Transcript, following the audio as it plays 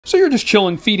So you're just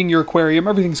chilling, feeding your aquarium,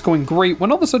 everything's going great, when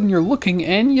all of a sudden you're looking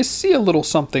and you see a little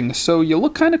something. So you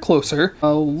look kind of closer,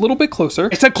 a little bit closer.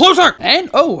 I said closer! And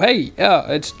oh, hey,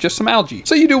 it's just some algae.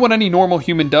 So you do what any normal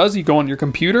human does. You go on your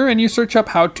computer and you search up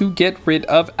how to get rid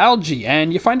of algae.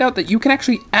 And you find out that you can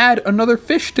actually add another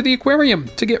fish to the aquarium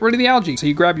to get rid of the algae. So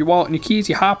you grab your wallet and your keys,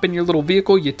 you hop in your little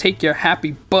vehicle, you take your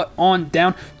happy butt on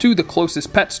down to the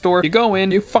closest pet store. You go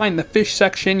in, you find the fish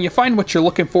section, you find what you're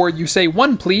looking for, you say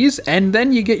one please, and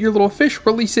then you get your little fish,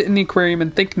 release it in the aquarium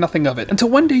and think nothing of it. Until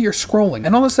one day you're scrolling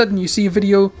and all of a sudden you see a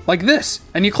video like this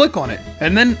and you click on it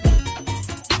and then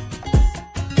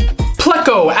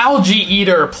Pleco, algae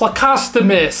eater,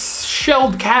 Plecostomus,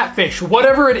 shelled catfish,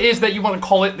 whatever it is that you want to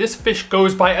call it, this fish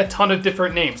goes by a ton of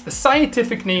different names. The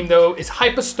scientific name though is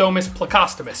Hypostomus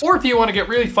plecostomus, or if you want to get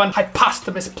really fun,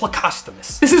 Hypostomus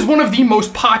plecostomus. This is one of the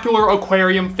most popular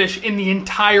aquarium fish in the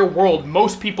entire world.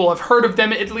 Most people have heard of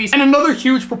them at least, and another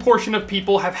huge proportion of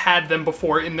people have had them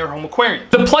before in their home aquarium.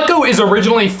 The pleco is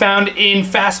originally found in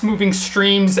fast-moving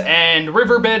streams and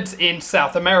riverbeds in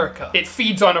South America. It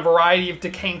feeds on a variety of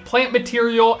decaying plant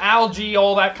material, algae,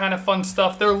 all that kind of fun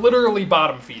stuff. They're literally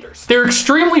bottom feeders. They're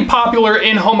extremely popular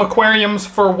in home aquariums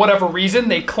for whatever reason.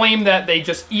 They claim that they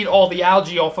just eat all the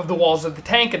algae off of the walls of the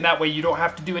tank and that way you don't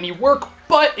have to do any work,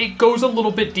 but it goes a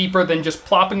little bit deeper than just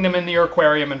plopping them in the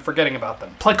aquarium and forgetting about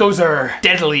them. Plecos are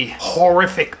deadly,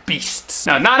 horrific beasts.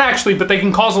 Now, not actually, but they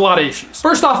can cause a lot of issues.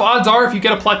 First off, odds are if you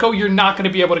get a pleco, you're not going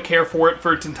to be able to care for it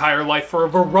for its entire life for a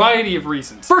variety of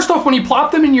reasons. First off, when you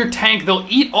plop them in your tank, they'll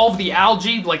eat all of the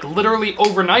algae like literally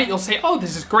overnight. You'll say, oh,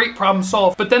 this is great, problem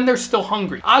solved, but then they're still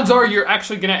hungry. Odds are you're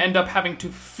actually going to end up having to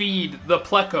feed the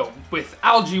pleco with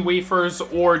algae wafers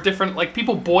or different, like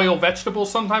people boil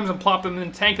vegetables sometimes and plop them in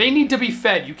the tank. They need to be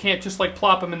fed. You can't just like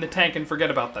plop them in the tank and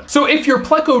forget about them. So if your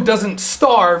pleco doesn't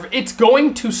starve, it's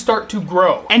going to start to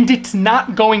grow, and it's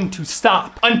not going to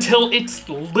stop until it's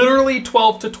literally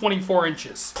 12 to 24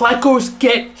 inches. Plecos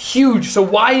get huge, so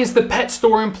why is the pet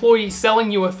store employee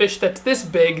selling you a fish that's this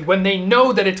big when they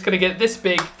know that it's gonna get this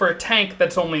big for a tank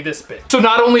that's only this big? So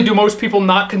not only do most people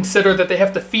not consider that they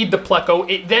have to feed the pleco,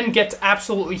 it then gets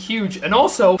absolutely huge, and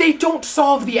also they don't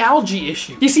solve the algae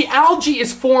issue. You see, algae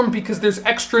is formed because there's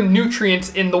extra nutrients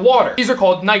in the water. These are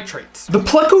called nitrates. The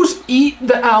plecos eat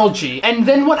the algae, and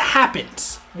then what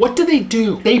happens? What do?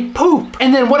 They poop.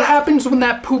 And then what happens when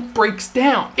that poop breaks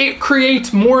down? It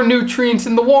creates more nutrients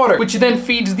in the water, which then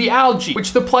feeds the algae,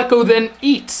 which the pleco then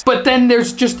eats. But then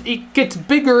there's just, it gets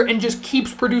bigger and just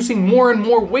keeps producing more and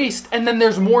more waste, and then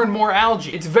there's more and more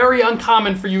algae. It's very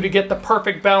uncommon for you to get the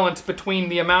perfect balance between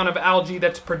the amount of algae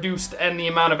that's produced and the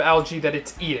amount of algae that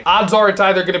it's eating. Odds are it's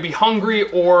either gonna be hungry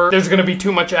or there's gonna be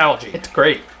too much algae. It's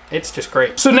great. It's just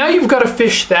great. So now you've got a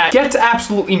fish that gets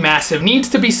absolutely massive, needs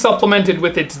to be supplemented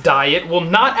with its diet, will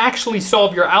not actually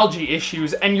solve your algae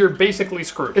issues, and you're basically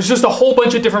screwed. It's just a whole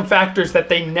bunch of different factors that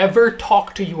they never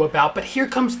talk to you about, but here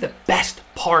comes the best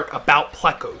part about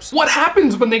plecos. What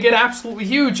happens when they get absolutely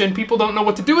huge and people don't know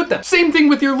what to do with them? Same thing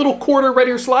with your little quarter red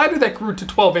ear slider that grew to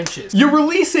 12 inches. You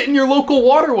release it in your local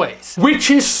waterways,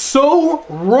 which is so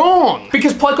wrong.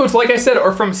 Because plecos, like I said,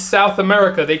 are from South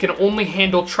America. They can only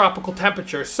handle tropical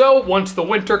temperatures. So once the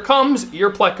winter comes,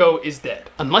 your pleco is dead.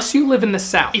 Unless you live in the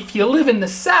South. If you live in the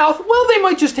South, well, they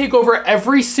might just take over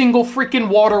every single freaking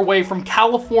waterway from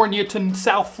California to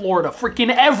South Florida.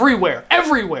 Freaking everywhere.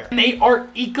 Everywhere. And they are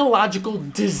ecological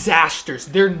disasters.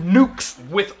 They're nukes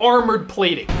with armored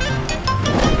plating.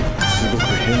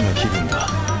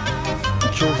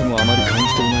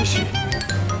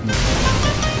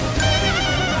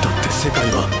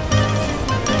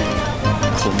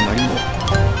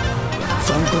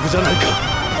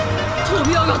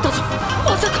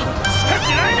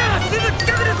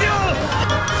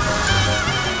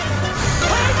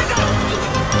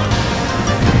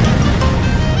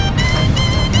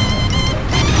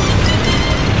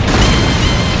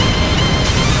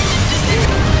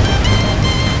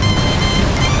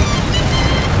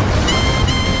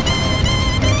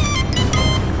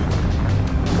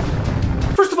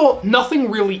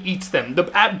 Nothing really eats them.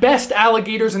 At best,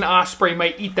 alligators and osprey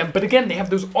might eat them, but again, they have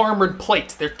those armored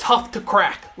plates. They're tough to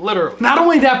crack, literally. Not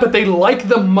only that, but they like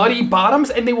the muddy bottoms,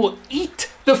 and they will eat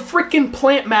the freaking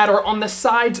plant matter on the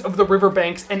sides of the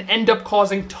riverbanks and end up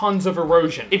causing tons of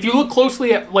erosion. If you look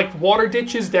closely at like water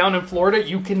ditches down in Florida,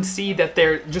 you can see that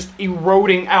they're just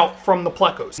eroding out from the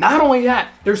plecos. Not only that,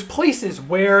 there's places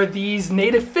where these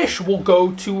native fish will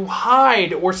go to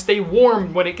hide or stay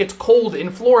warm when it gets cold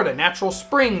in Florida. Natural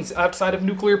springs outside of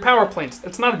nuclear power plants.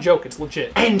 It's not a joke, it's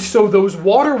legit. And so those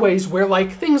waterways where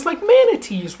like things like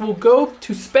manatees will go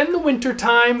to spend the winter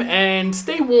time and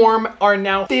stay warm are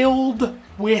now filled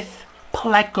with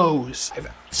plecos.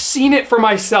 I've seen it for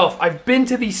myself. I've been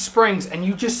to these springs and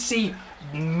you just see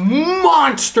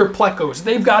monster plecos.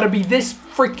 They've got to be this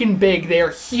freaking big. They are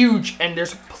huge, and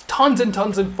there's tons and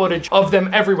tons of footage of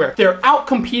them everywhere. They're out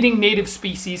competing native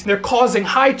species. They're causing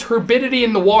high turbidity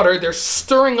in the water. They're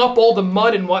stirring up all the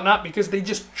mud and whatnot because they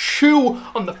just chew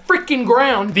on the freaking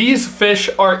ground. These fish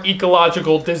are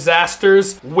ecological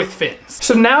disasters with fins.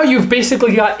 So now you've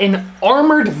basically got an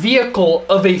armored vehicle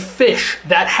of a fish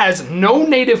that has no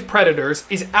native predators,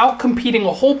 is out competing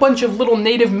a whole bunch of little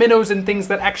native minnows and things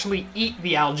that actually eat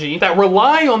the algae, that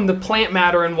rely on the plant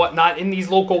matter and whatnot in these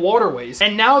local waterways.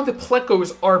 And now the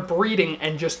plecos are breeding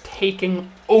and just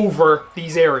taking over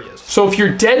these areas. So if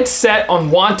you're dead set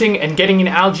on wanting and getting an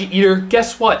algae eater,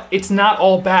 guess what? It's not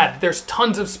all bad. There's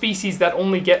tons of species that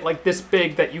only get like this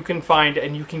big that you can find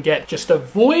and you can get. Just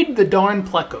avoid the darn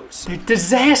plecos. They're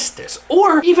disasters.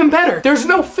 Or even better, there's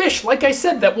no fish, like I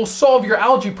said, that will solve your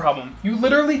algae problem. You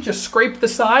literally just scrape the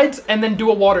sides and then do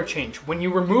a water change. When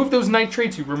you remove those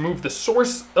nitrates, you remove the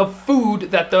source of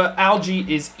food that the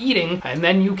algae is eating, and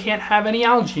then you can't have any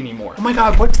algae anymore. Oh my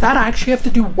God, what's that? I actually have to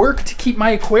do work to keep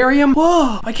my aquarium?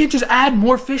 Whoa, I can't just add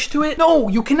more fish to it? No,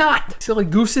 you cannot. Silly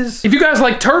gooses. If you guys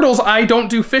like turtles, I don't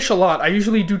do fish a lot. I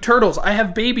usually do turtles. I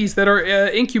have babies that are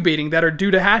incubating that are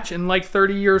due to hatch in like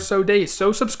 30 or so days.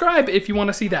 So subscribe if you want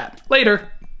to see that.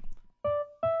 Later.